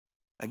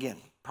Again,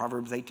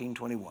 Proverbs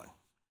 18:21.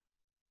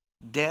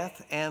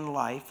 Death and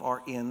life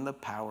are in the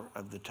power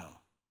of the tongue,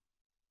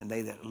 and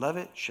they that love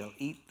it shall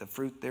eat the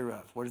fruit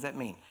thereof. What does that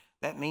mean?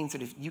 That means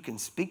that if you can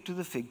speak to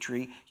the fig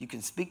tree, you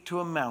can speak to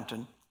a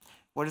mountain.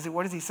 What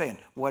is he saying?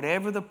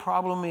 Whatever the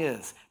problem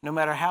is, no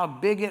matter how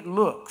big it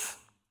looks,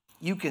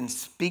 you can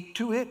speak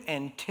to it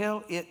and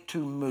tell it to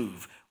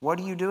move. What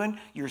are you doing?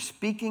 You're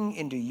speaking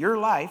into your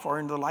life or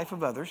into the life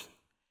of others,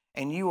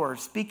 and you are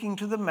speaking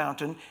to the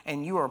mountain,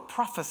 and you are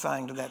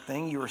prophesying to that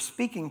thing. You are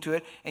speaking to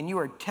it, and you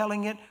are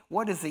telling it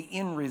what is the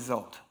end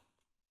result.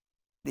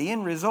 The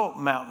end result,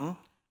 mountain,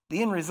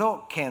 the end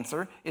result,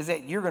 cancer, is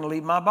that you're going to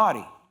leave my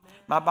body.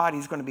 My body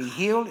is going to be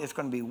healed. It's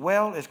going to be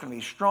well. It's going to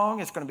be strong.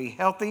 It's going to be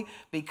healthy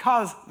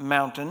because,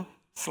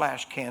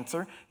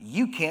 mountain/cancer,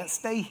 you can't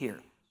stay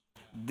here.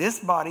 This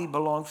body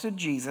belongs to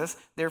Jesus.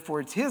 Therefore,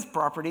 it's his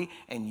property,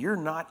 and you're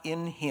not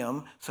in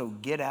him, so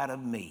get out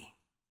of me.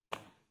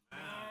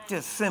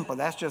 Just simple.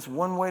 That's just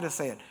one way to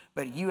say it.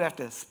 But you have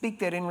to speak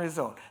that end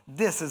result.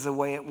 This is the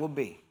way it will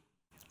be.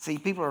 See,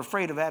 people are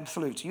afraid of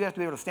absolutes. You have to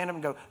be able to stand up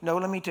and go, no,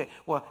 let me tell you.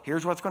 Well,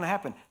 here's what's going to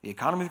happen. The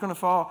economy's going to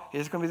fall.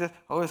 It's going to be this.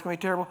 Oh, it's going to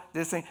be terrible.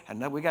 This thing.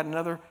 And we got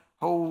another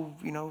whole,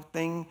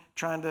 thing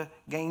trying to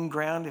gain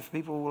ground if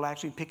people will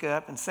actually pick it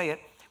up and say it,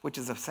 which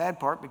is a sad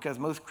part because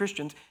most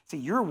Christians, see,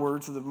 your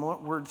words are the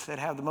words that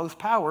have the most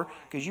power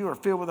because you are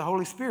filled with the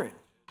Holy Spirit.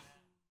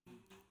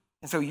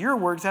 And so your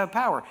words have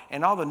power.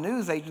 And all the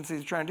news agencies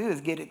are trying to do is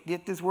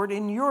get this word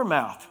in your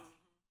mouth.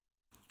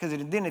 Because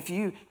then if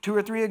you, 2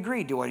 or 3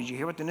 agree, did you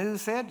hear what the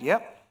news said?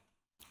 Yep.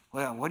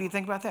 Well, what do you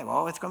think about that?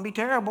 Well, it's going to be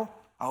terrible.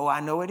 Oh,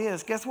 I know it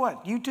is. Guess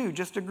what? You two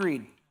just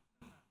agreed.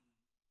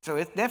 So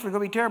it's definitely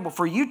going to be terrible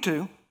for you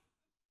two.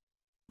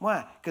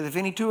 Why? Because if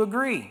any two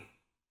agree,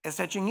 it's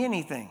touching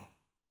anything.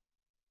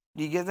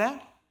 Do you get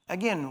that?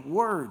 Again,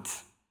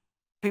 words.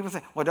 People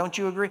say, well, don't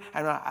you agree?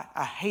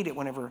 I hate it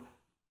whenever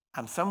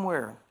I'm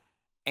somewhere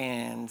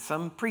and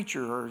some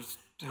preacher or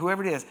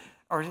whoever it is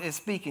is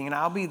speaking, and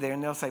I'll be there,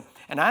 and they'll say,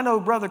 and I know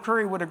Brother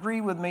Curry would agree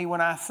with me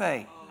when I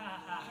say.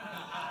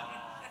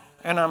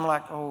 And I'm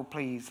like, oh,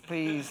 please,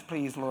 please,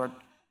 please, Lord.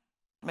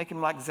 Make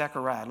him like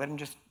Zechariah. Let him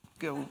just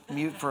go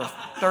mute for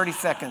 30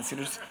 seconds.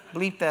 Just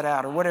bleep that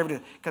out or whatever it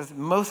is. Because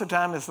most of the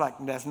time it's like,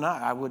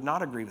 I would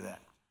not agree with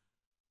that.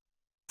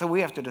 So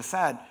we have to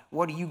decide,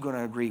 what are you going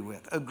to agree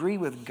with? Agree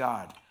with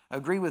God.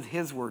 Agree with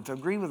his words.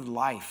 Agree with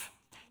life.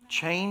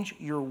 Change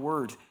your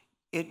words.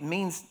 It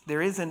means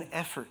there is an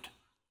effort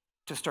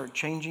to start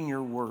changing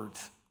your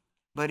words,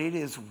 but it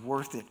is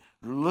worth it.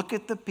 Look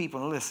at the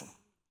people, and listen.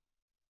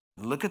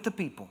 Look at the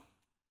people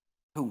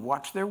who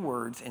watch their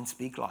words and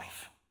speak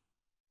life.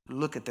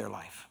 Look at their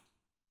life.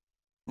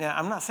 Now,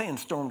 I'm not saying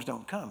storms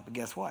don't come, but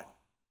guess what?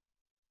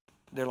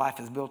 Their life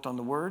is built on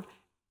the word,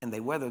 and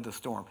they weather the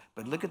storm.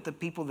 But look at the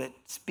people that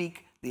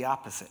speak the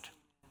opposite.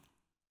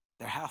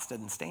 Their house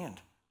doesn't stand.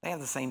 They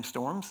have the same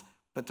storms,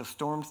 but the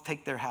storms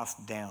take their house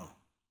down.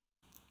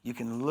 You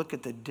can look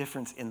at the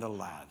difference in the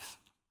lives.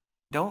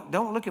 Don't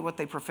look at what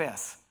they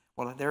profess.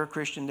 Well, they're a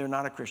Christian, they're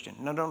not a Christian.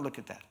 No, don't look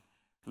at that.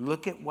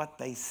 Look at what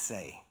they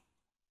say.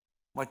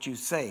 What you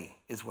say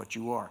is what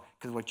you are,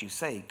 because what you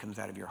say comes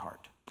out of your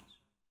heart.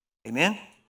 Amen?